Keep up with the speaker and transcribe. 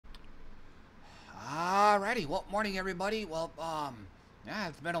Alrighty, well, morning everybody. Well, yeah,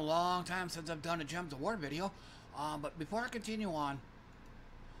 it's been a long time since I've done a Gems of War video. But before I continue on,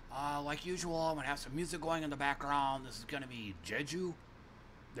 like usual, I'm gonna have some music going in the background. This is gonna be Jeju,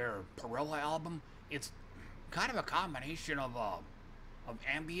 their Perilla album. It's kind of a combination of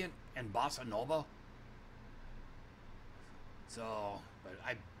ambient and bossa nova. So, but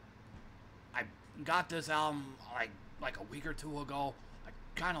I got this album like a week or two ago. I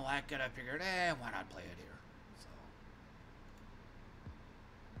kind of like it. I figured, why not play it here? So,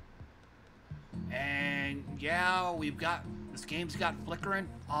 and yeah, this game's got flickering.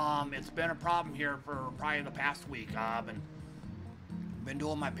 It's been a problem here for probably the past week. I've been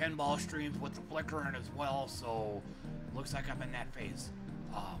doing my pinball streams with the flickering as well, so looks like I'm in that phase.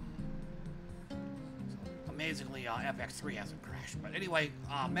 So amazingly, FX3 hasn't crashed. But anyway,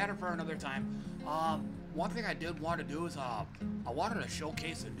 matter for another time. One thing I did want to do is I wanted to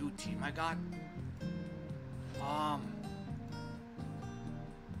showcase a new team I got.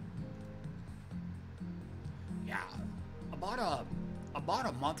 Yeah, about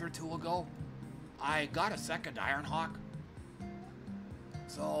a month or two ago, I got a second Ironhawk.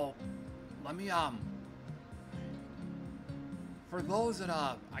 So let me for those that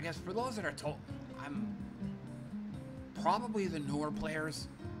I guess for those that are I'm probably the newer players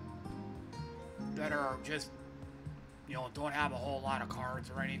that are just, you know, don't have a whole lot of cards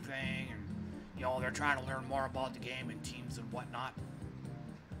or anything, and you know, they're trying to learn more about the game and teams and whatnot.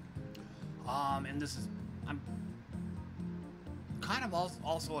 And I'm kind of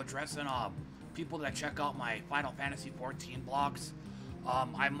also addressing people that check out my Final Fantasy 14 blogs.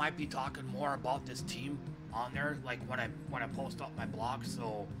 I might be talking more about this team on there, like when I post up my blog.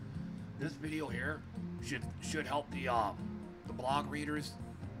 So this video here should help the blog readers,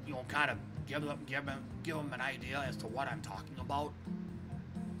 you know, kind of give them an idea as to what I'm talking about.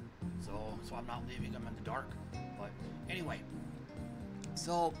 So I'm not leaving them in the dark. But anyway,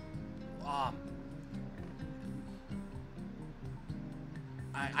 so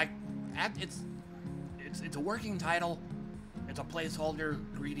it's a working title. It's a placeholder,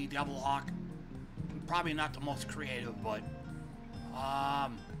 Greedy Devil Hawk. Probably not the most creative, but I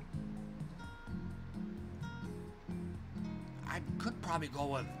could probably go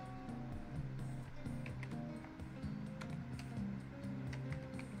with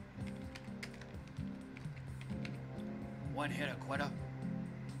One-Hitta Quitta.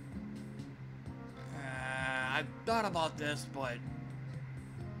 I've thought about this, but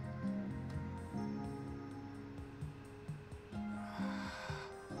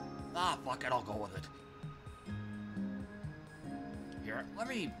fuck it, I'll go with it. Here, let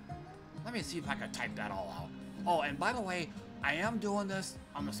me see if I can type that all out. Oh, and by the way, I am doing this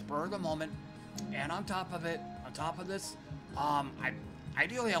on the spur of the moment, and on top of this,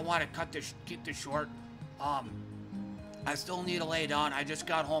 ideally I want to keep this short. I still need to lay down. I just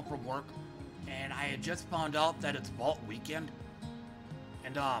got home from work, and I had just found out that it's Vault Weekend,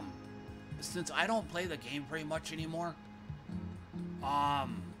 and since I don't play the game very much anymore,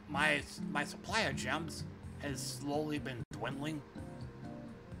 my supply of gems has slowly been dwindling.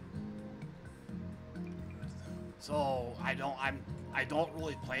 So I don't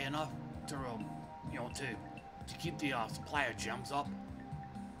really play enough to, you know, to keep the supply of gems up.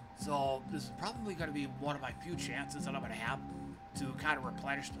 So this is probably going to be one of my few chances that I'm going to have to kind of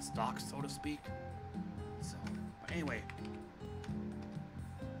replenish the stock, so to speak. So, but anyway,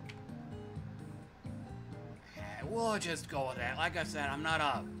 we'll just go with that. Like I said, I'm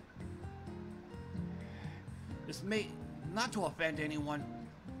not this may not to offend anyone,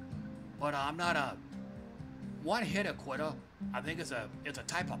 but I'm not a One-Hitta Quitta. I think it's a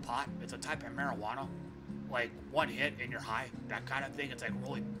type of pot. It's a type of marijuana. Like one hit and you're high, that kind of thing. It's like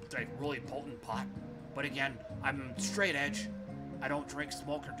really potent pot. But again, I'm straight edge. I don't drink,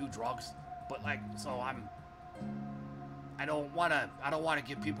 smoke, or do drugs. But like, so I don't wanna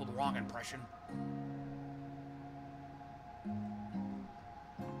give people the wrong impression.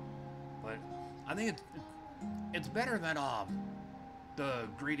 But I think it's better than the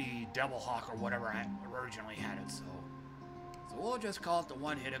Greedy Devil Hawk or whatever I originally had it. So we'll just call it the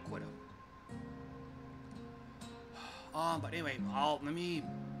One-Hitta Quitta. But anyway, let me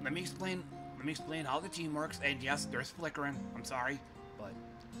explain how the team works. And yes, there's flickering. I'm sorry, but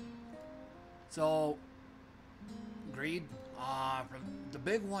so Greed, for the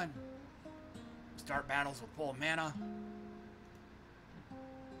big one, start battles with full mana.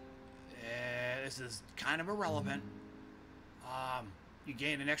 This is kind of irrelevant. You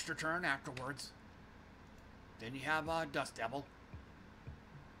gain an extra turn afterwards. Then you have Dust Devil.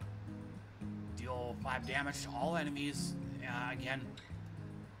 Deal 5 damage to all enemies. Again,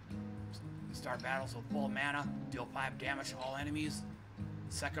 Start battles with full mana. Deal 5 damage to all enemies.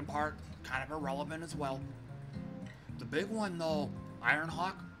 Second part, kind of irrelevant as well. The big one though,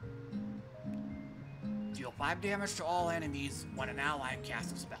 Ironhawk. Deal 5 damage to all enemies when an ally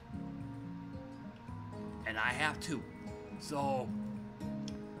casts a spell. And I have 2. So,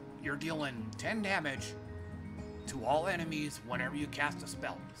 you're dealing 10 damage to all enemies whenever you cast a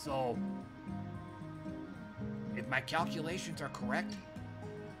spell. So, if my calculations are correct,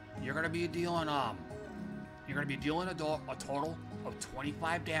 you're gonna be dealing a total of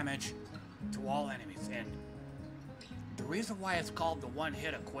 25 damage to all enemies. And the reason why it's called the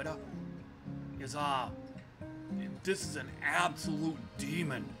One-Hitta Quitta is this is an absolute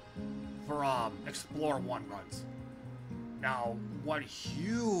demon for Explore 1 runs. Now, one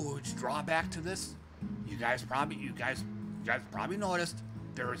huge drawback to this, you guys probably noticed,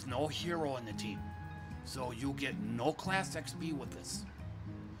 there is no hero in the team. So you get no class XP with this.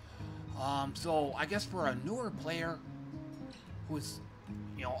 So I guess for a newer player who's,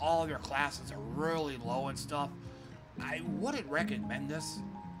 you know, all of your classes are really low and stuff, I wouldn't recommend this.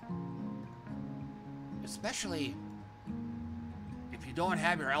 Especially if you don't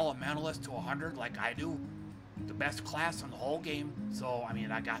have your Elementalist to 100 like I do. The best class in the whole game. So, I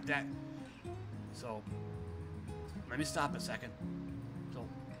mean, I got that. So, let me stop a second. So,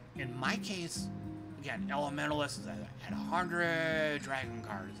 in my case, again, Elementalist is at 100, Dragon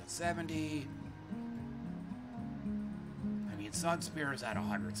Guard is at 70. I mean, Sun Spear is at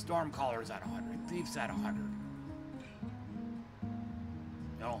 100, Stormcaller is at 100, Thief's at 100.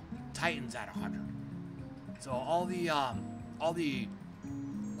 You know, Titan's at 100. So all the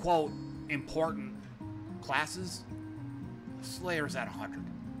quote important classes, Slayer's at 100.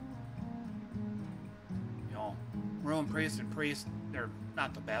 You know, Ruin Priest and Priest, they're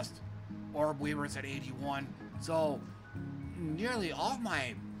not the best. Orb Weaver's at 81. So nearly all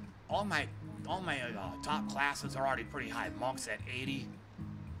my top classes are already pretty high. Monk's at 80.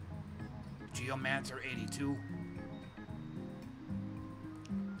 Geomancer 82.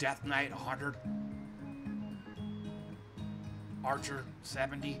 Death Knight 100. Archer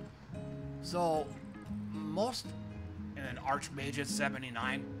 70. So most, and then Archmage is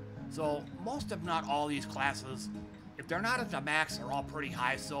 79. So most, if not all, these classes, if they're not at the max, are all pretty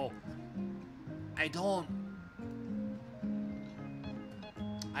high. So I don't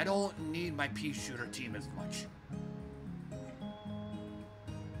need my pea shooter team as much.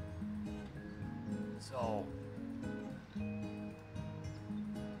 So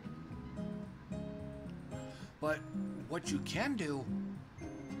but what you can do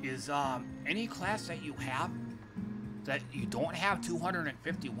is any class that you have that you don't have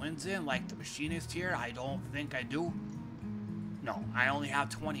 250 wins in, like the Machinist here, I don't think I do. No, I only have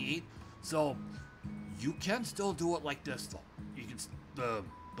 28. So you can still do it like this though. You can the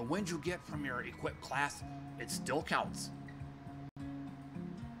wins you get from your equipped class, it still counts.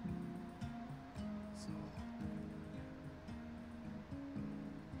 So,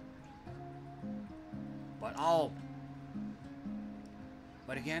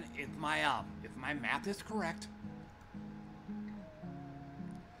 but again, if my math is correct,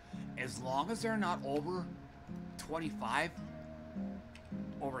 as long as they're not over 25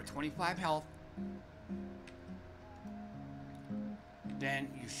 health, then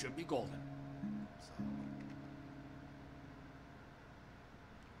you should be golden. So,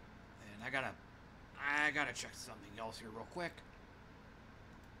 and I gotta check something else here real quick.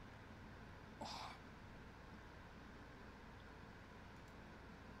 Oh.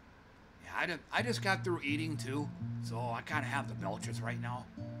 Yeah, I just got through eating too, so I kind of have the belches right now.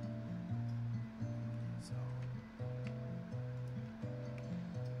 So.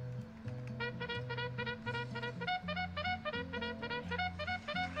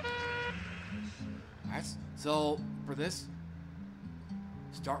 Alright, so for this,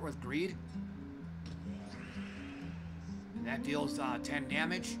 start with Greed. And that deals 10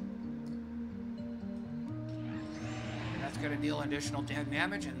 damage. And that's going to deal additional 10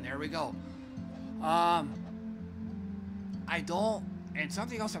 damage, and there we go. And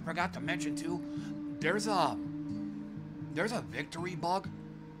something else I forgot to mention too, there's a victory bug.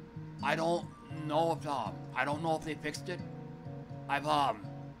 I don't know if they fixed it. I've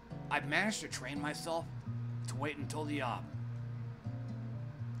managed to train myself to wait until the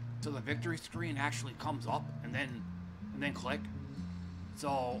victory screen actually comes up and then click.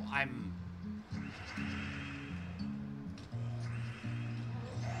 So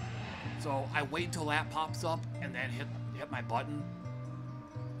I wait until that pops up and then hit my button.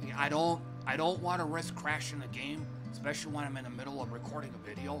 I don't want to risk crashing the game, especially when I'm in the middle of recording a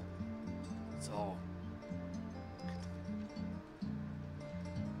video. So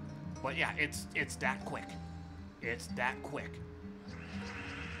But yeah, it's that quick. It's that quick.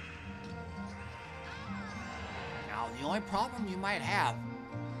 Now, the only problem you might have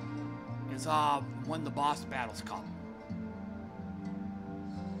is when the boss battles come.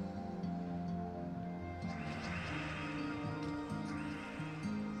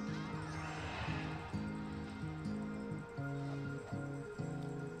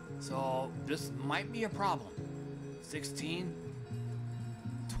 So this might be a problem. 16,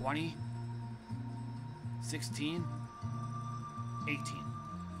 20, 16, 18.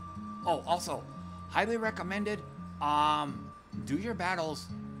 Oh, also, highly recommended, do your battles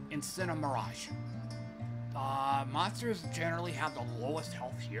in Cinema Mirage. Monsters generally have the lowest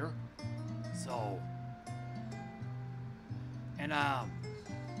health here, so, and, well,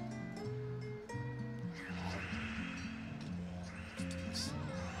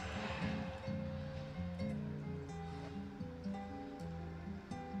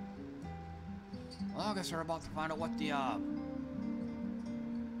 I guess we're about to find out what the,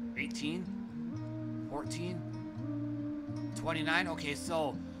 18, 14, 29. Okay,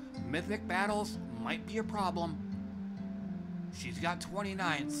 so mythic battles might be a problem. She's got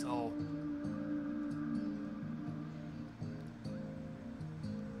 29, so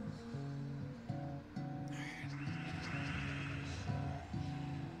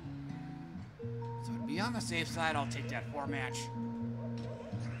to be on the safe side, I'll take that 4 match.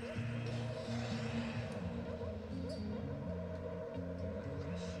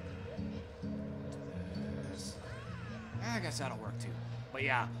 I guess that'll work too. But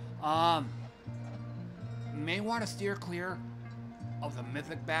yeah, may want to steer clear of the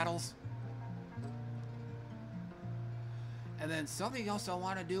mythic battles. And then something else I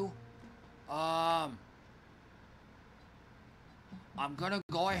want to do, I'm gonna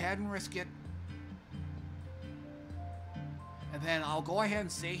go ahead and risk it. And then I'll go ahead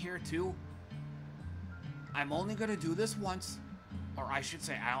and say here too, I'm only gonna do this once, or I should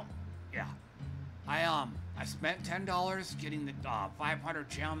say I spent $10 getting the 500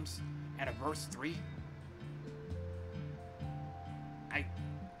 gems at a verse 3. I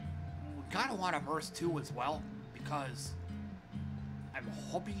kind of want a verse 2 as well, because I'm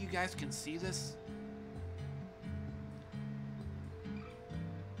hoping you guys can see this.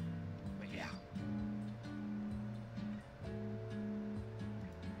 But yeah.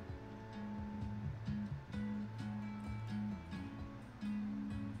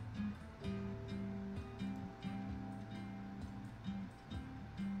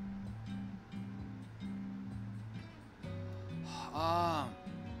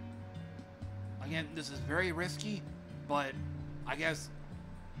 Again, this is very risky, but I guess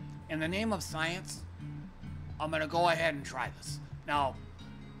in the name of science, I'm gonna go ahead and try this. Now,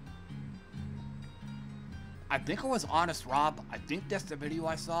 I think it was Honest Rob. I think that's the video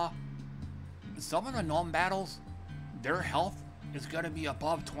I saw. Some of the gnome battles, their health is gonna be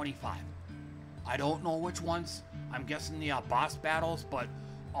above 25. I don't know which ones. I'm guessing the boss battles, but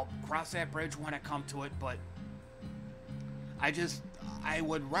I'll cross that bridge when I come to it. But I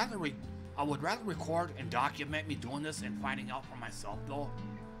would rather record and document me doing this and finding out for myself though.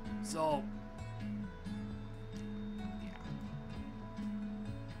 So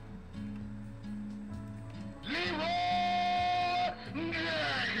yeah.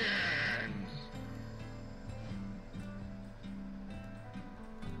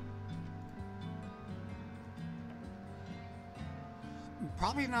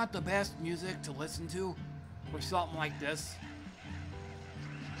 Probably not the best music to listen to for something like this.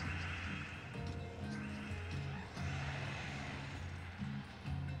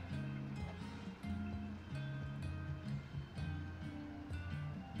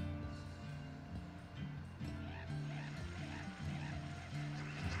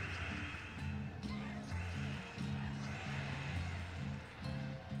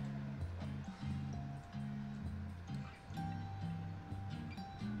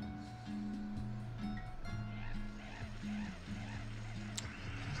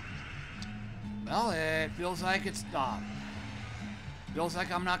 Well, it feels like it's feels like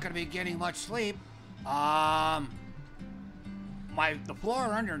I'm not gonna be getting much sleep. The floor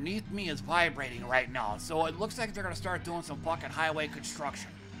underneath me is vibrating right now, so it looks like they're gonna start doing some fucking highway construction.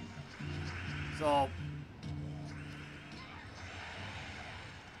 So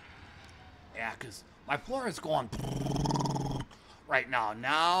yeah, cause my floor is going right now.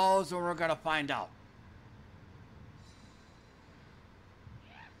 Now's where we're gonna find out.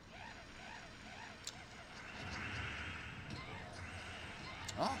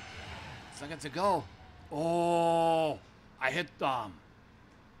 Oh, seconds ago. Oh, I hit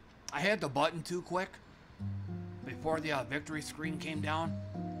the button too quick before the victory screen came down.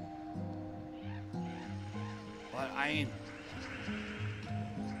 But I mean,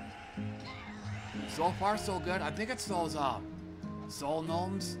 so far so good. I think it's those soul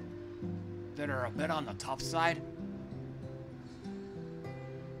gnomes that are a bit on the tough side.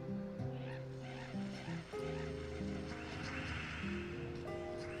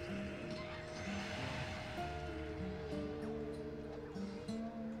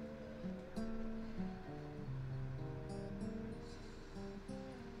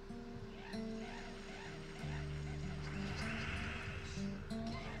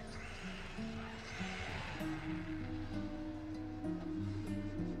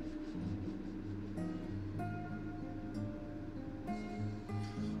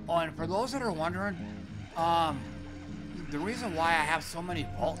 Oh, and for those that are wondering, the reason why I have so many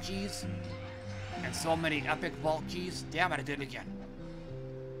vault keys and so many epic vault keys, damn it, I did it again,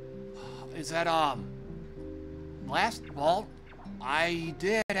 is that, last vault, I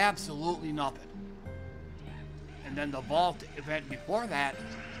did absolutely nothing. And then the vault event before that,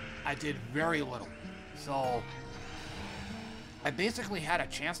 I did very little. So, I basically had a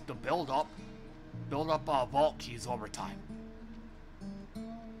chance to build up vault keys over time.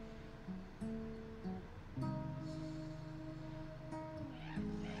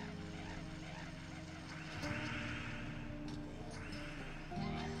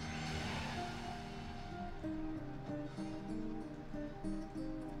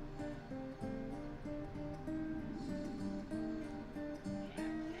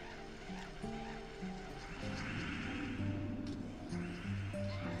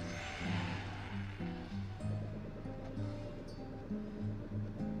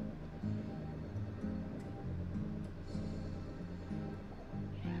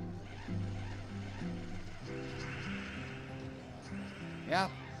 Yep.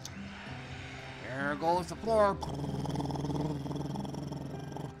 There goes the floor.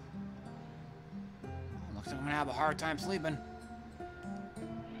 Looks like I'm gonna have a hard time sleeping.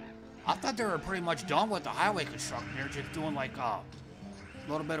 I thought they were pretty much done with the highway construction. They're just doing like a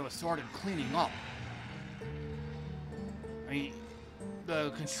little bit of assorted cleaning up. I mean,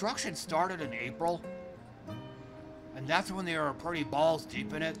 the construction started in April, and that's when they were pretty balls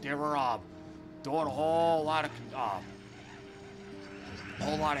deep in it. They were doing a whole lot of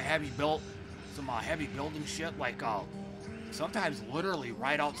heavy building shit, like sometimes literally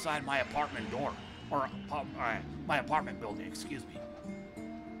right outside my apartment door, or my apartment building, excuse me.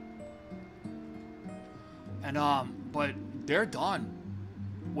 And but they're done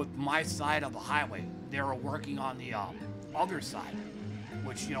with my side of the highway. They were working on the other side,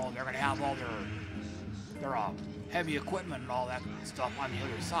 which, you know, they're gonna have all their heavy equipment and all that stuff on the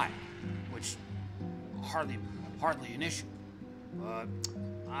other side, which hardly an issue. But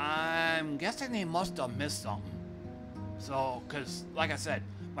I'm guessing they must have missed something. So, because, like I said,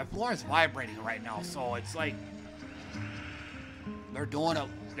 my floor is vibrating right now, so it's like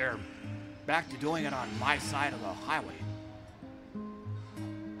they're back to doing it on my side of the highway.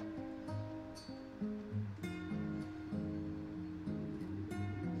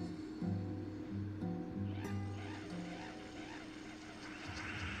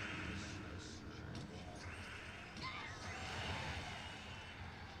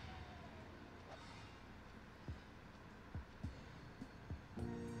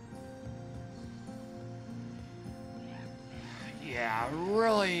 Yeah,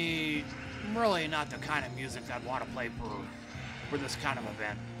 really not the kind of music I'd want to play for this kind of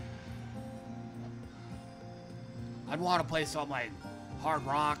event. I'd want to play something like hard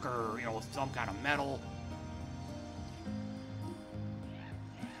rock or, you know, some kind of metal.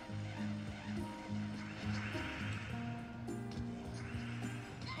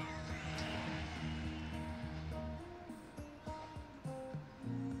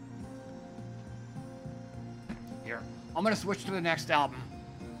 Here, I'm gonna switch to the next album.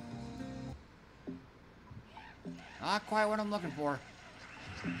 Not quite what I'm looking for.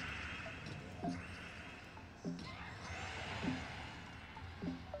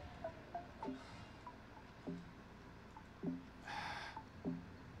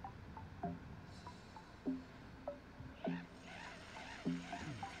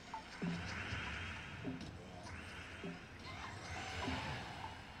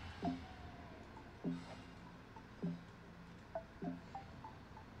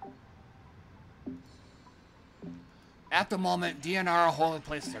 At the moment, DNR, holy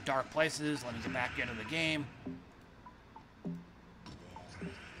places are dark places. Let me get back into the game.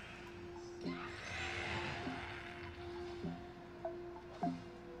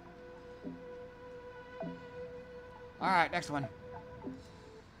 Alright, next one.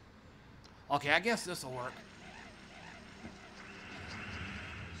 Okay, I guess this will work.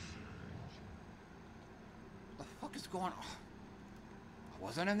 fuck is going on? I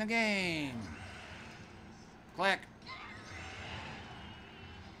wasn't in the game. Click.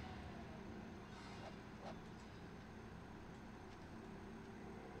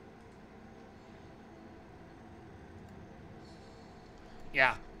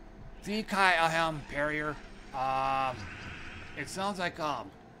 Yeah. Wie Kai Ahem Perrier. It sounds like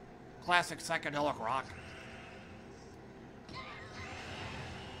classic psychedelic rock.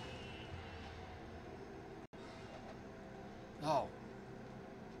 Oh.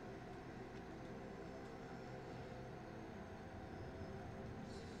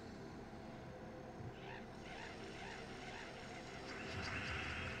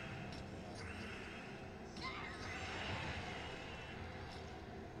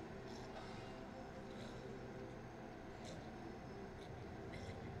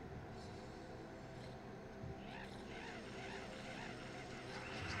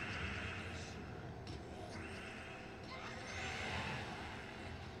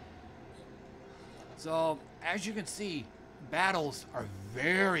 So, as you can see, battles are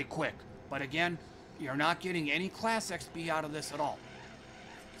very quick. But again, you're not getting any class XP out of this at all.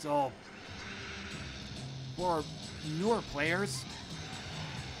 So, for newer players,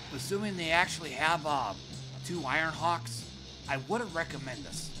 assuming they actually have 2 Iron Hawks, I wouldn't recommend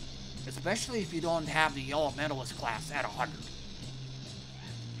this. Especially if you don't have the Elementalist class at 100.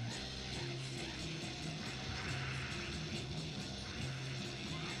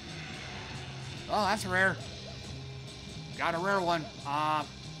 Oh, that's rare. Got a rare one.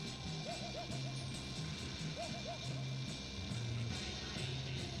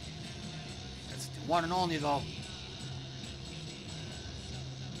 It's the one and only, though.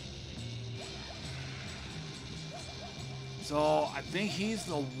 So, I think he's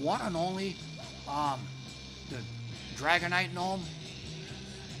the one and only, the Dragonite Gnome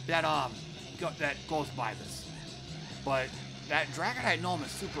that, that goes by this. But that Dragonite Gnome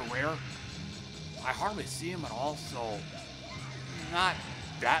is super rare. I hardly see him at all, so not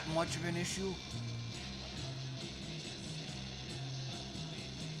that much of an issue.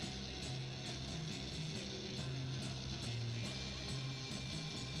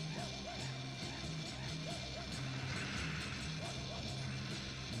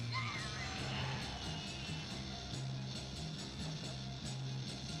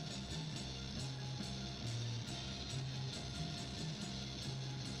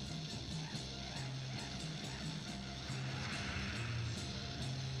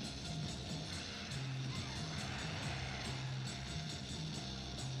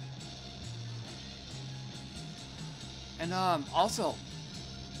 And also,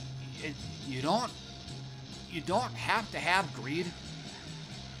 you don't have to have greed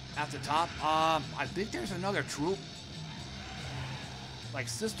at the top. I think there's another troop, like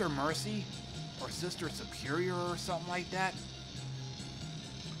Sister Mercy or Sister Superior or something like that.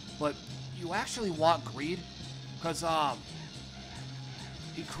 But you actually want greed, because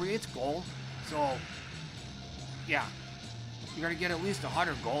he creates gold. So yeah, you're gonna get at least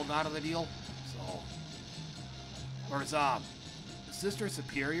 100 gold out of the deal. So. Whereas, Sister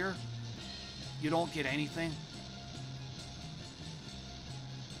Superior, you don't get anything.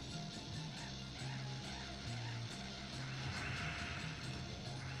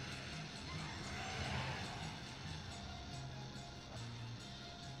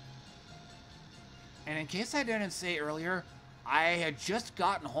 And in case I didn't say earlier, I had just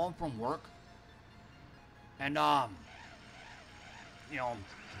gotten home from work. And, you know,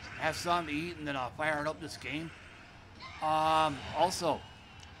 have something to eat and then fired up this game. Also,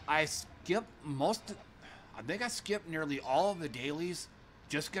 I skipped I think I skipped nearly all of the dailies.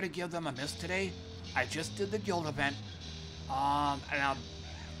 Just gonna give them a miss today. I just did the guild event. And I'm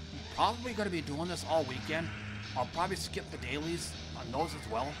probably gonna be doing this all weekend. I'll probably skip the dailies on those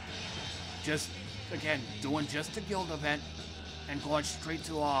as well. Just, again, doing just the guild event and going straight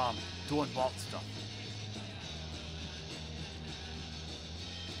to, doing vault stuff.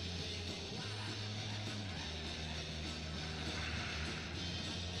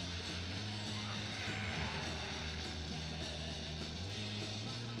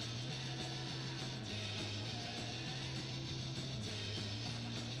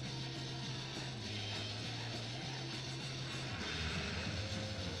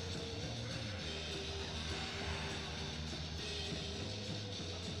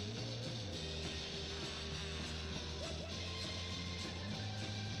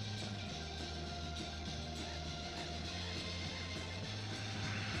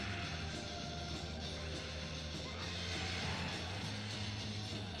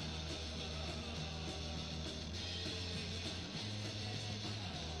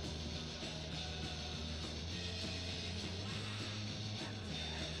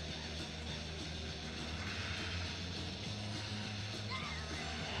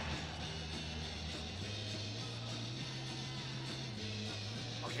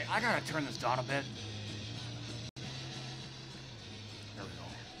 Okay, I gotta turn this down a bit. There we go.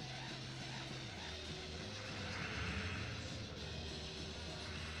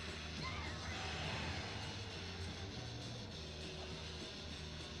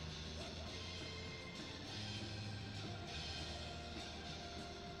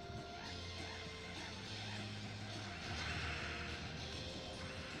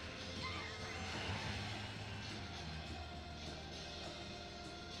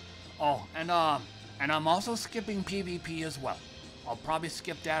 Oh, and I'm also skipping PvP as well. I'll probably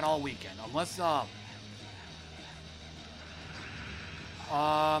skip that all weekend, unless I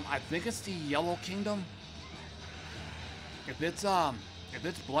think it's the Yellow Kingdom. If it's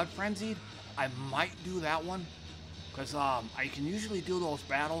Blood Frenzied, I might do that one, cause I can usually do those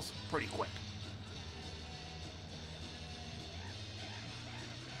battles pretty quick.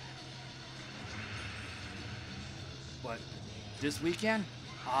 But this weekend,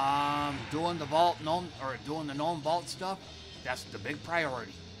 doing the Gnome Vault stuff, that's the big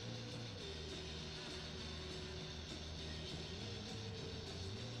priority.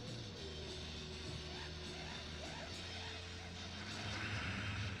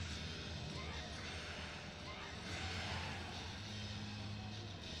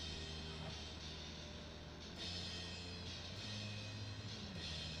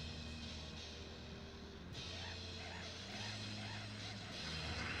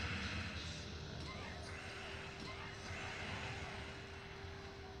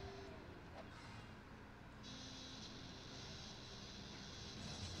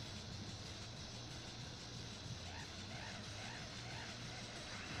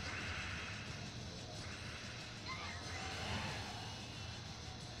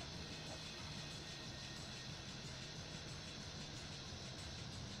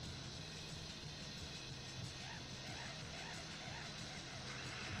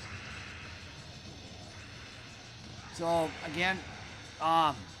 So again,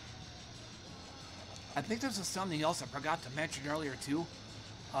 I think this is something else I forgot to mention earlier too.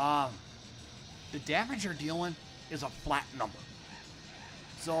 The damage you're dealing is a flat number,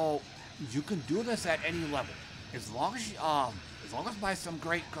 so you can do this at any level as long as by some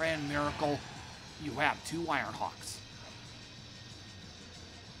great grand miracle you have 2 Iron Hawks.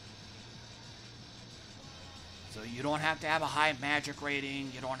 So you don't have to have a high magic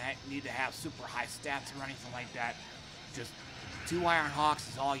rating. You don't need to have super high stats or anything like that. Just 2 Iron Hawks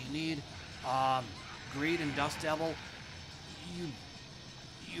is all you need. Greed and Dust Devil,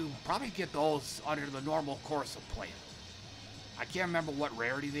 you probably get those under the normal course of playing. I can't remember what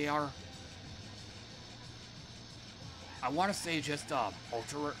rarity they are. I want to say just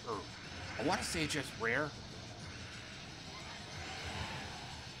ultra, or I want to say just rare.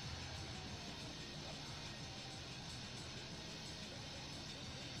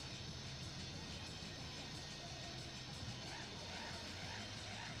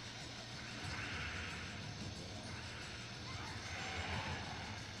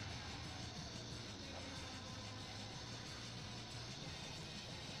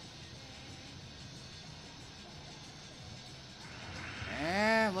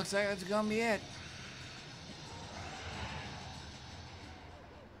 Looks like that's gonna be it.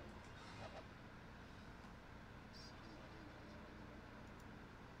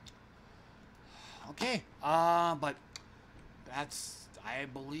 Okay, but that's, I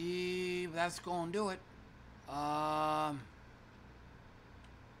believe that's gonna do it. So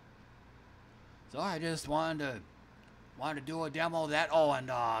I just wanted to do a demo of that. Oh, and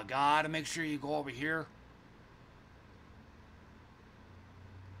gotta make sure you go over here.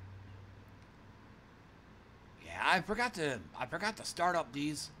 I forgot to start up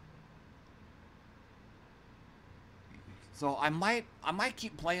these. So I might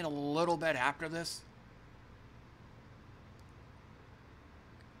keep playing a little bit after this.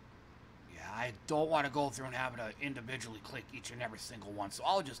 Yeah, I don't want to go through and have to individually click each and every single one. So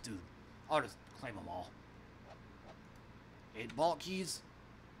I'll just claim them all. 8 vault keys.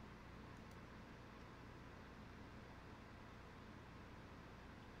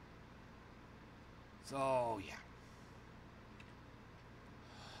 So yeah.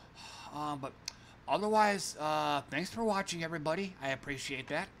 But otherwise, thanks for watching, everybody. I appreciate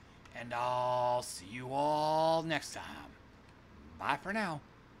that. And I'll see you all next time. Bye for now.